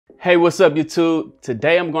Hey, what's up YouTube?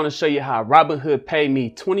 Today I'm going to show you how Robinhood paid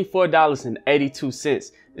me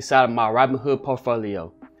 $24.82 inside of my Robinhood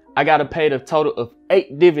portfolio. I got paid a total of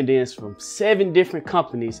 8 dividends from 7 different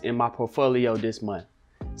companies in my portfolio this month.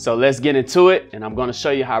 So let's get into it, and I'm going to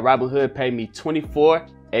show you how Robinhood paid me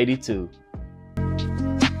 $24.82.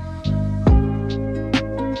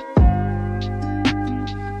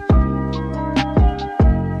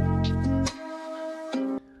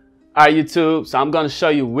 Alright YouTube, so I'm going to show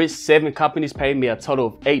you which 7 companies paid me a total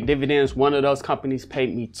of 8 dividends. One of those companies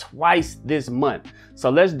paid me twice this month. So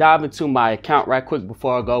let's dive into my account right quick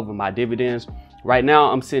before I go over my dividends. Right now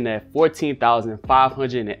I'm sitting at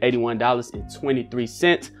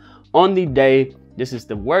 $14,581.23 on the day. This is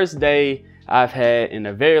the worst day I've had in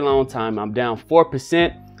a very long time. I'm down 4%,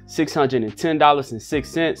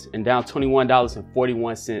 $610.06, and down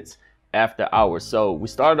 $21.41 after hours. So we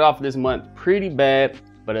started off this month pretty bad,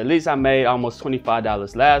 but at least I made almost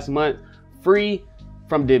 $25 last month free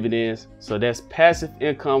from dividends. So that's passive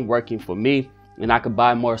income working for me, and I could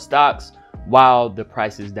buy more stocks while the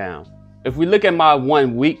price is down. If we look at my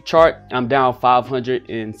 1 week chart, I'm down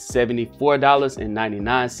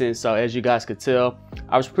 $574.99. So as you guys could tell,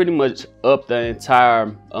 I was pretty much up the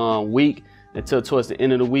entire week until towards the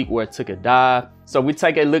end of the week where it took a dive. So we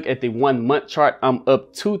take a look at the 1 month chart. I'm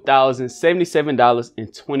up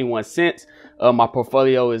 $2,077.21. My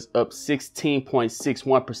portfolio is up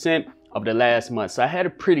 16.61% of the last month. So I had a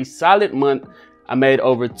pretty solid month. I made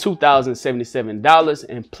over $2,077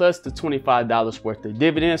 and plus the $25 worth of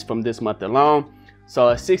dividends from this month alone. So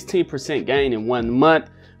a 16% gain in 1 month,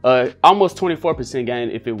 almost 24%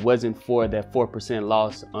 gain if it wasn't for that 4%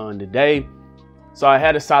 loss on the day. So I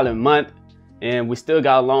had a solid month, and we still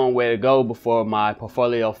got a long way to go before my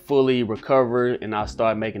portfolio fully recovered and I'll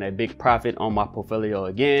start making a big profit on my portfolio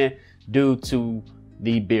again due to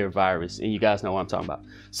the beer virus. And you guys know what I'm talking about.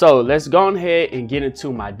 So let's go ahead and get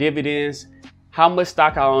into my dividends. How much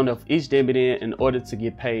stock I own of each dividend in order to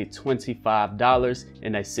get paid $25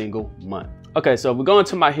 in a single month. Okay, so we're going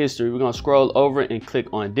to my history. We're going to scroll over and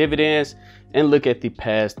click on dividends and look at the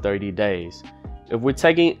past 30 days. If we're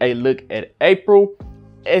taking a look at April,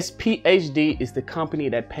 SPHD is the company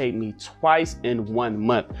that paid me twice in 1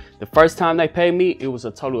 month. The first time they paid me, it was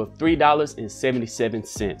a total of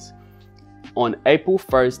 $3.77. On April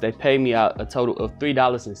 1st, they paid me out a total of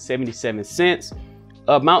 $3.77.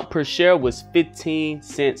 Amount per share was 15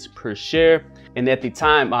 cents per share. And at the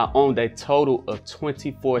time, I owned a total of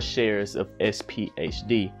 24 shares of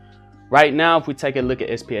SPHD. Right now, if we take a look at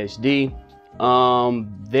SPHD,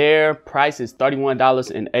 their price is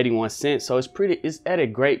 $31.81. So it's at a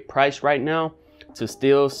great price right now to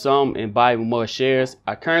steal some and buy more shares.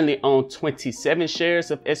 I currently own 27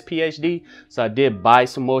 shares of SPHD, so I did buy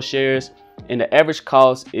some more shares, and the average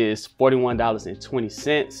cost is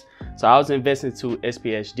 $41.20. So I was investing to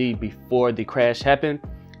SPHD before the crash happened,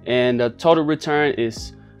 and the total return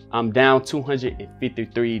is I'm down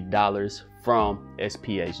 $253 from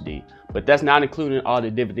SPHD. But that's not including all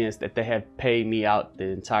the dividends that they have paid me out the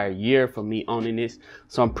entire year for me owning this.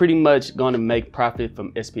 So I'm pretty much going to make profit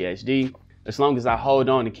from SPHD. As long as I hold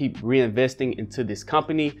on and keep reinvesting into this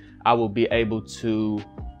company, I will be able to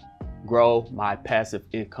grow my passive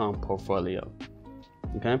income portfolio.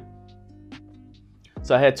 Okay.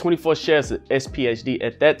 So I had 24 shares of SPHD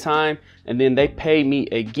at that time, and then they paid me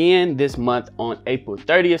again this month on April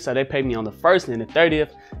 30th. So they paid me on the 1st and the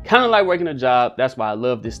 30th, kind of like working a job. That's why I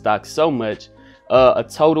love this stock so much. A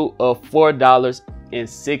total of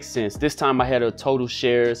 $4.06. This time I had a total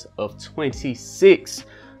shares of 26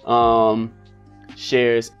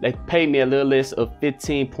 shares. They paid me a little less of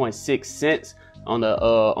 15.6 cents. On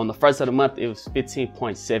the first of the month, it was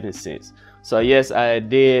 15.7 cents. So yes, I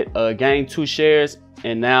did gain 2 shares,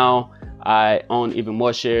 and now I own even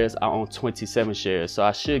more shares. I own 27 shares. So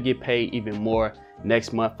I should get paid even more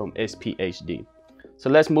next month from SPHD. So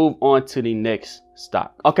let's move on to the next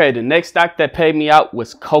stock. Okay, the next stock that paid me out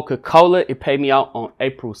was Coca-Cola. It paid me out on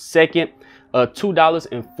April 2nd,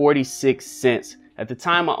 $2.46. At the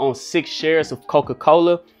time, I owned 6 shares of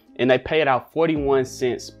Coca-Cola, and they paid out 41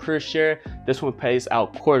 cents per share. This one pays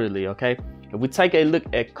out quarterly, okay? If we take a look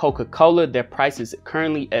at Coca-Cola, their price is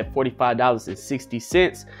currently at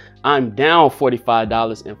 $45.60. I'm down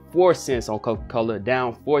 $45.04 on Coca-Cola,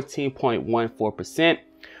 down 14.14%,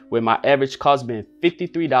 with my average cost being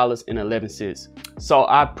 $53.11. So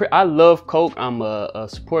I love Coke. I'm a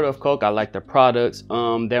supporter of Coke. I like their products.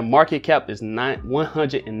 Their market cap is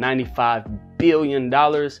 $195 billion.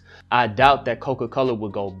 I doubt that Coca-Cola will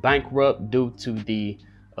go bankrupt due to the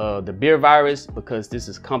beer virus, because this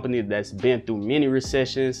is a company that's been through many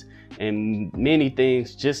recessions and many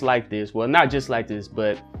things just like this. Well, not just like this,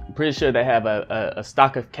 but I'm pretty sure they have a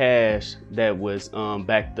stock of cash that was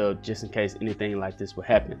backed up just in case anything like this would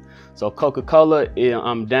happen. So Coca-Cola,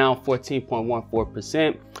 I'm down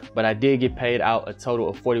 14.14%, but I did get paid out a total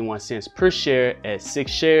of 41 cents per share at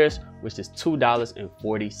 6 shares, which is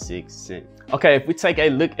 $2.46. Okay, if we take a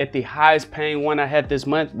look at the highest paying one I had this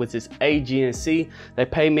month, which is AGNC, they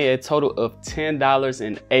paid me a total of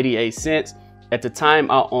 $10.88. At the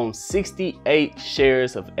time, I owned 68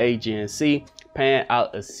 shares of AGNC, paying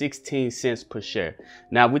out a 16 cents per share.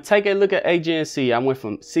 Now, if we take a look at AGNC, I went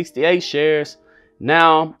from 68 shares,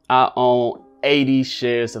 now I own 80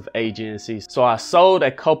 shares of AGNC. So I sold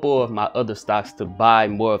a couple of my other stocks to buy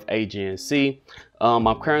more of AGNC. I'm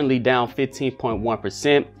currently down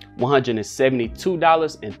 15.1%,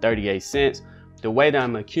 $172.38. The way that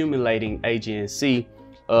I'm accumulating AGNC,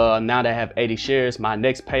 now that I have 80 shares, my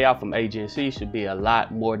next payout from AGNC should be a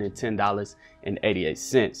lot more than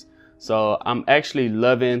 $10.88. So I'm actually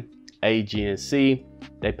loving AGNC.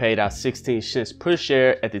 They paid out 16 cents per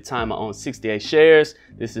share. At the time I owned 68 shares.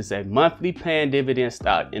 This is a monthly paying dividend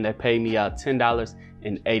stock, and they paid me out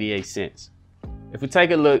 $10.88. If we take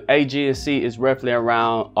a look, AGNC is roughly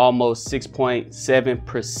around almost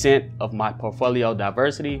 6.7% of my portfolio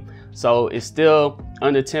diversity. So it's still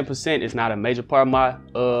under 10%. It's not a major part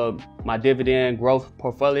of my dividend growth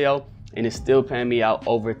portfolio, and it's still paying me out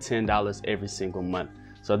over $10 every single month.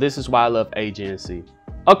 So this is why I love AGNC.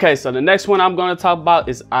 Okay, so the next one I'm going to talk about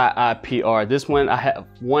is IIPR. This one, I have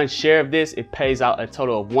 1 share of this. It pays out a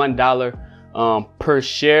total of $1 per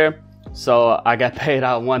share. So I got paid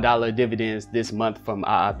out $1 dividends this month from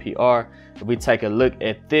IIPR. If we take a look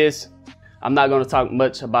at this, I'm not going to talk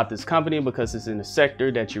much about this company because it's in a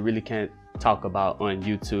sector that you really can't talk about on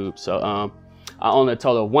YouTube. So I own a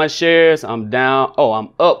total of 1 shares. I'm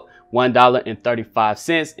up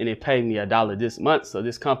 $1.35, and it paid me $1 this month. So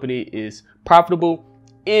this company is profitable,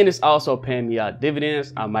 and it's also paying me out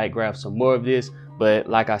dividends. I might grab some more of this, but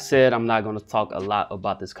like I said, I'm not going to talk a lot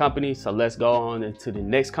about this company. So let's go on into the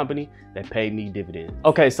next company that paid me dividends.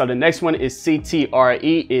 Okay, so the next one is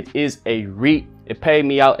CTRE. It is a REIT. It paid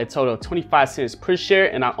me out a total of 25 cents per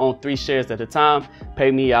share, and I owned 3 shares at the time.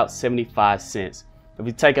 Paid me out 75 cents. If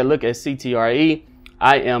we take a look at CTRE,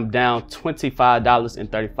 I am down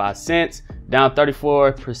 $25.35, down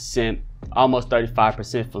 34%, almost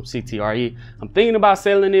 35% from CTRE. I'm thinking about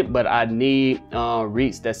selling it, but I need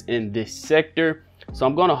REITs that's in this sector. So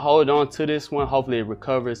I'm gonna hold on to this one. Hopefully it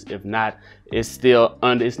recovers. If not, it's still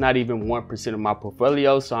under, it's not even 1% of my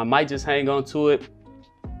portfolio. So I might just hang on to it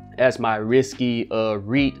as my risky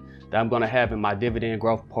REIT that I'm gonna have in my dividend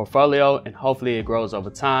growth portfolio. And hopefully it grows over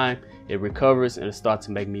time, it recovers, and it starts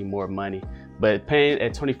to make me more money. But paying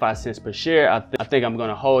at 25 cents per share, I think I'm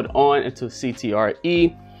gonna hold on into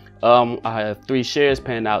CTRE. I have 3 shares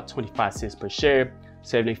paying out 25 cents per share,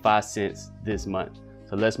 75 cents this month.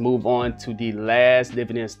 So let's move on to the last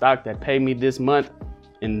dividend stock that paid me this month,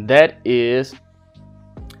 and that is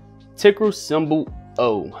ticker symbol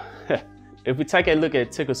O. If we take a look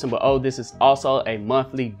at ticker symbol O, this is also a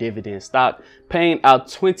monthly dividend stock, paying out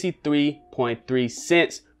 23.3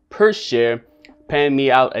 cents per share, paying me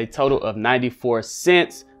out a total of 94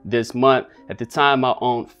 cents this month. At the time, I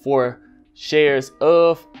owned 4 shares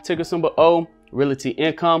of ticker symbol O, Realty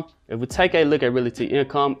Income. If we take a look at Realty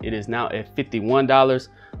Income, it is now at $51.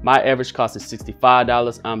 My average cost is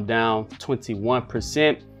 $65. I'm down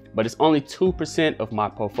 21%, but it's only 2% of my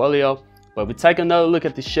portfolio. But if we take another look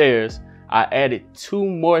at the shares, I added 2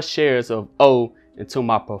 more shares of O into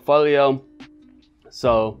my portfolio.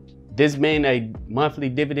 So this being a monthly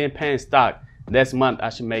dividend paying stock, next month I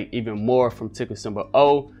should make even more from ticker symbol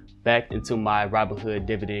O back into my Robinhood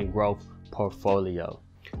dividend growth portfolio.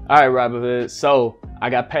 All right, Robinhood. So I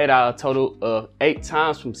got paid out a total of 8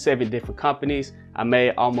 times from 7 different companies. I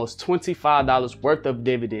made almost $25 worth of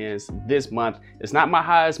dividends this month. It's not my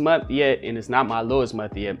highest month yet, and it's not my lowest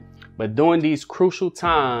month yet. But during these crucial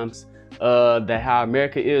times that how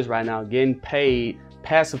America is right now, getting paid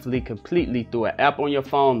passively completely through an app on your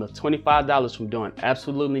phone, the $25 from doing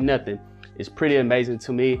absolutely nothing, is pretty amazing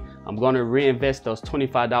to me. I'm going to reinvest those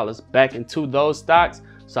 $25 back into those stocks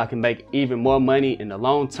so I can make even more money in the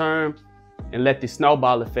long term and let the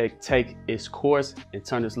snowball effect take its course and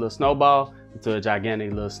turn this little snowball into a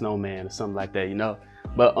gigantic little snowman or something like that, you know.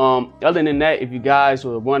 But other than that, if you guys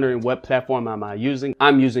were wondering what platform am I using,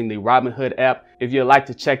 I'm using the Robinhood app. If you'd like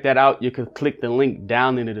to check that out, you can click the link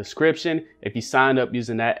down in the description. If you sign up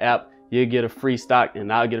using that app, you'll get a free stock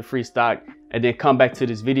and I'll get a free stock. And then come back to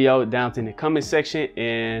this video down in the comment section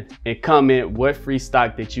and comment what free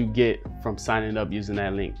stock that you get from signing up using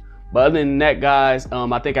that link. But other than that, guys,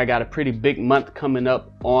 I think I got a pretty big month coming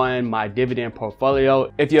up on my dividend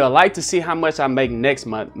portfolio. If you'd like to see how much I make next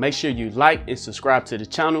month, make sure you like and subscribe to the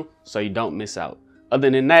channel so you don't miss out. Other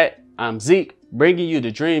than that, I'm Zeke, bringing you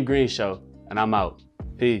the Dream Green Show, and I'm out.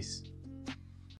 Peace.